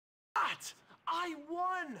that! I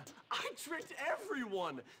won! I tricked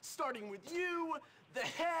everyone, starting with you, the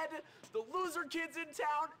head, the loser kids in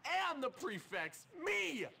town, and the prefects.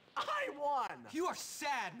 Me! I won! You are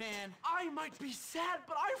sad, man. I might be sad,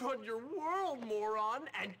 but I run your world, moron,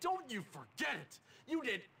 and don't you forget it. You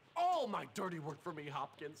did all my dirty work for me,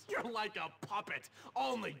 Hopkins. You're like a puppet,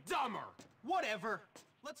 only dumber. Whatever.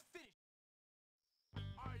 Let's finish.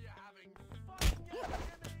 Are you having fun yet,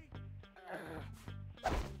 Jimmy?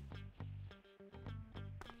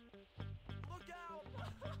 Look out!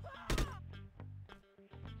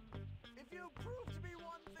 If you prove to be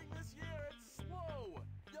one thing this year, it's slow.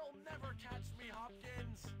 You'll never catch me,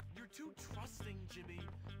 Hopkins. You're too trusting, Jimmy.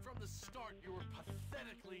 From the start, you were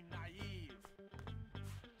pathetically naive.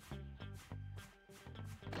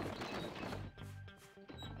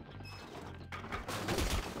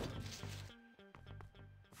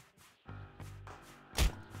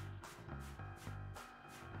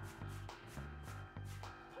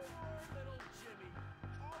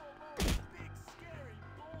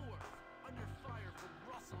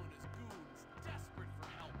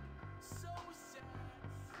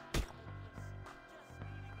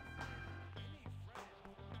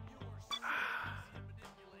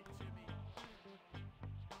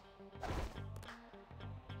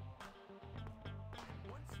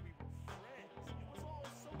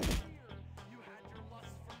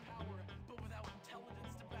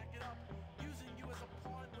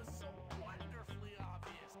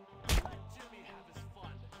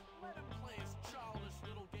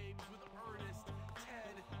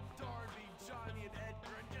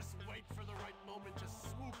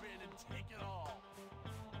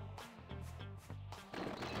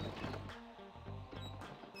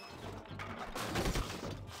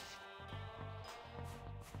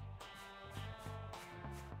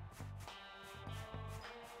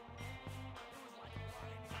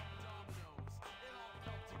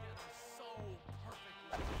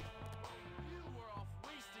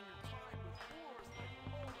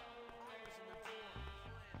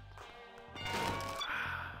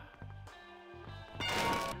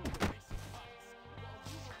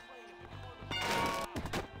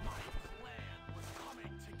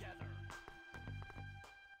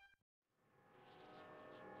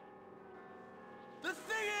 The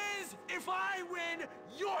thing is, if I win,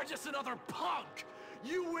 you're just another punk!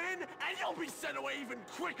 You win, and you'll be sent away even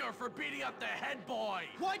quicker for beating up the head boy!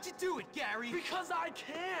 Why'd you do it, Gary? Because I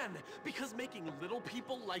can! Because making little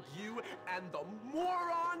people like you and the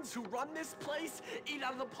morons who run this place eat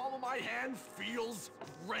out of the palm of my hand feels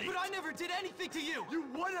great! But I never did anything to you! You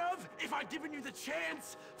would've if I'd given you the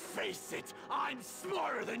chance! Face it, I'm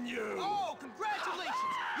smarter than you! Oh, congratulations!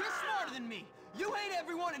 You're smarter than me! You hate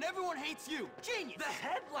everyone and everyone hates you! Genius! The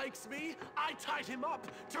head likes me! I tied him up,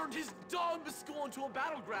 turned his dumb school into a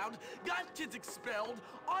battleground, got kids expelled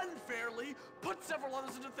unfairly, put several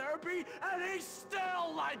others into therapy, and he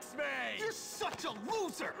still likes me! You're such a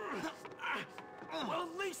loser! Well,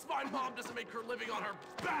 at least my mom doesn't make her living on her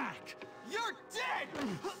back! You're dead!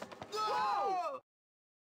 No!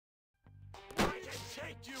 I can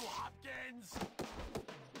take you, Hopkins!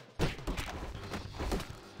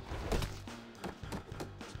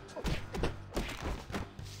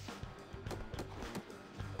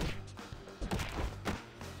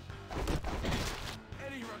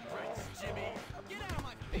 Any regrets, Jimmy? Get out of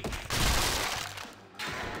my face!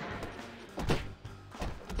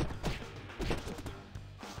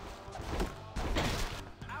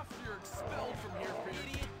 After you're expelled from here for your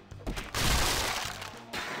idiot.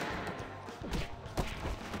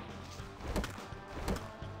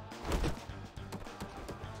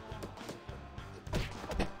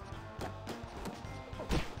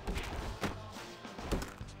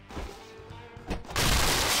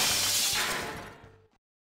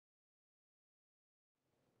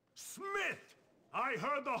 Smith! I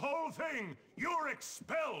heard the whole thing! You're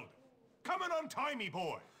expelled! Come and untie me,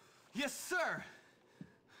 boy! Yes, sir!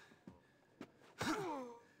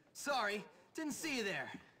 Sorry, didn't see you there.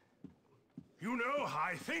 You know,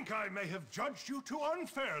 I think I may have judged you too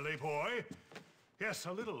unfairly, boy. Yes,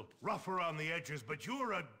 a little rough around the edges, but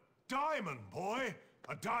you're a diamond, boy.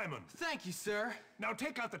 A diamond. Thank you, sir. Now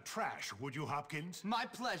take out the trash, would you, Hopkins? My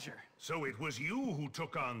pleasure. So it was you who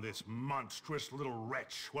took on this monstrous little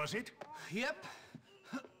wretch, was it? Yep.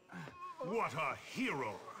 What a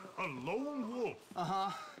hero! A lone wolf!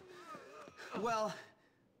 Uh-huh. Well,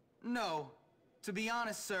 no. To be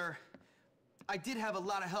honest, sir, I did have a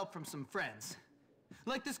lot of help from some friends.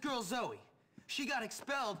 Like this girl, Zoe. She got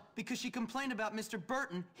expelled because she complained about Mr.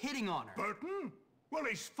 Burton hitting on her. Burton? Well,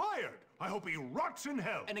 he's fired. I hope he rots in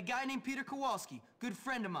hell. And a guy named Peter Kowalski, good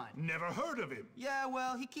friend of mine. Never heard of him. Yeah,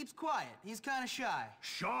 well, he keeps quiet. He's kind of shy.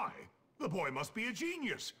 Shy? The boy must be a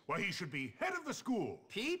genius. Why, he should be head of the school.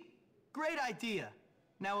 Pete? Great idea.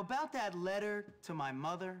 Now, about that letter to my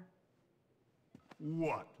mother...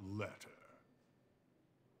 What letter?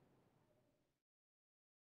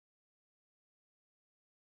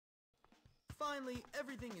 Finally,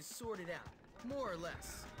 everything is sorted out, more or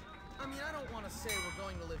less. I mean, I don't want to say we're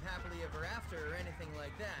going to live happily ever after or anything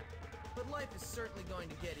like that, but life is certainly going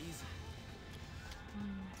to get easier.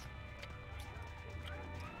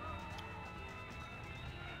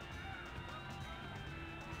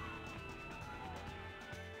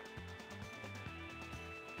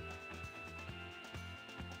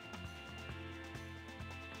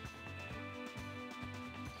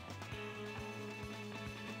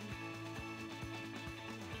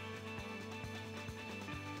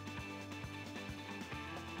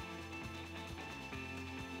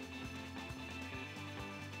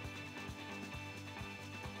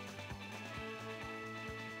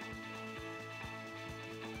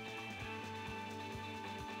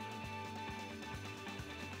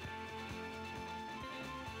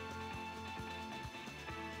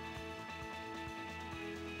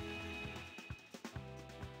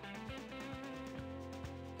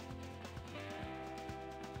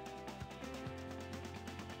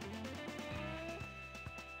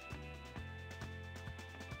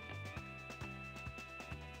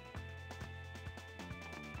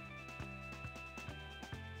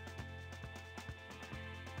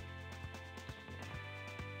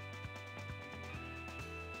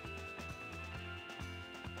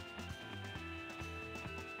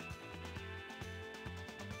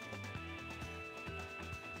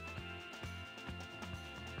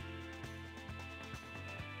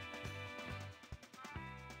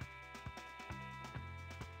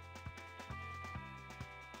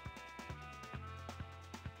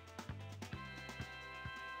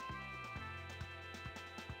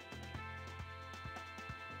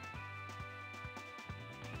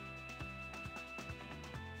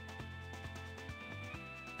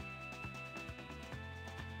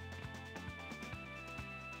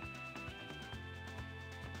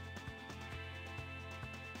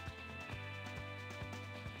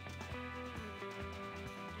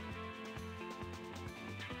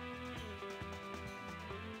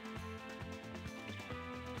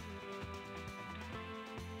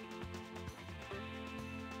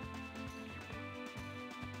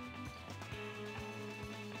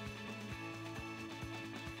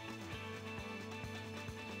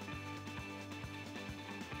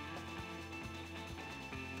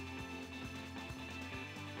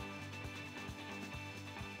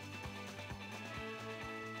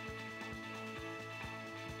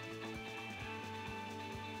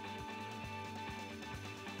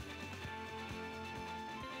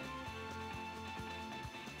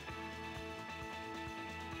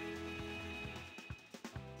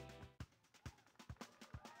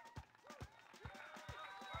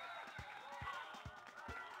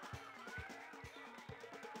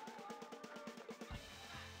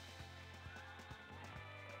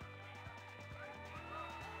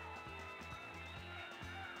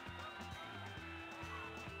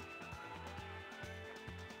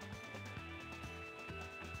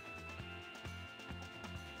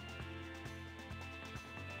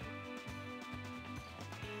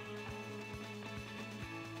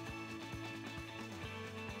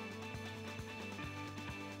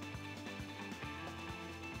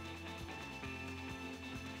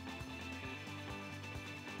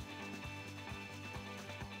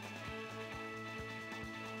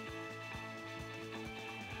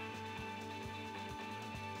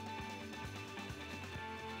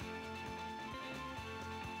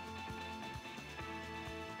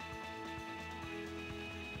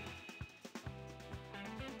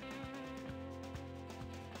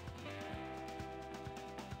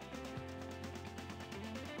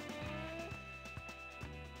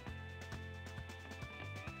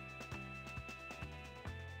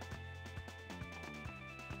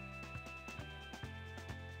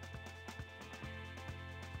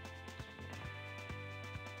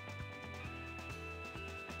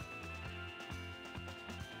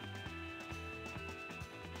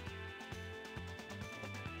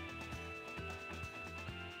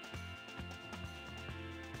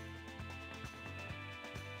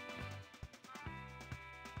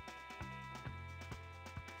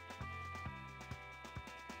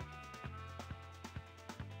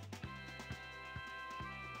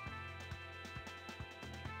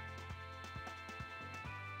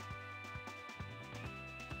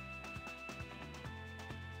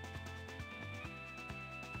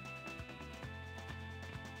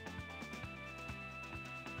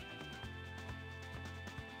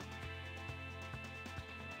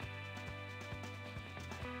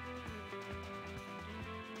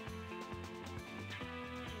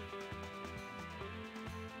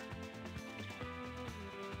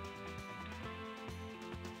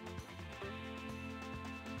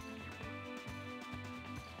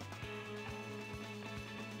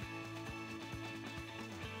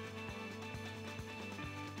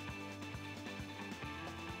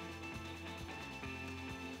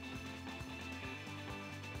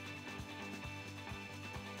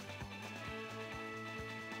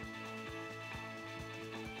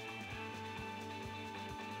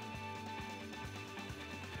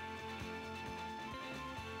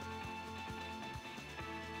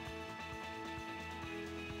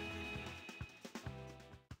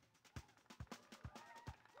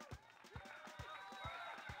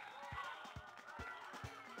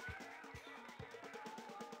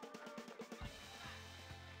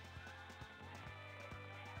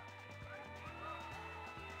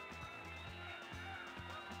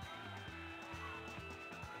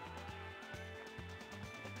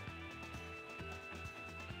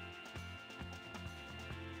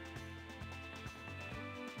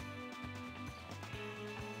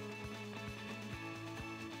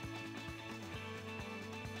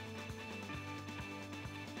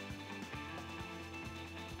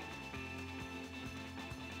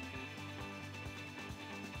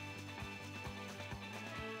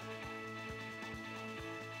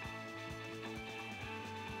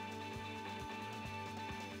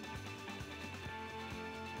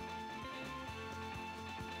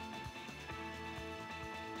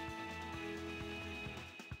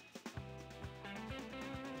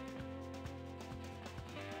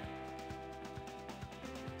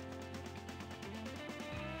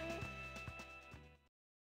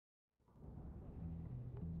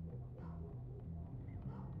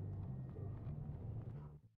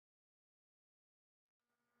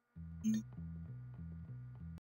 you.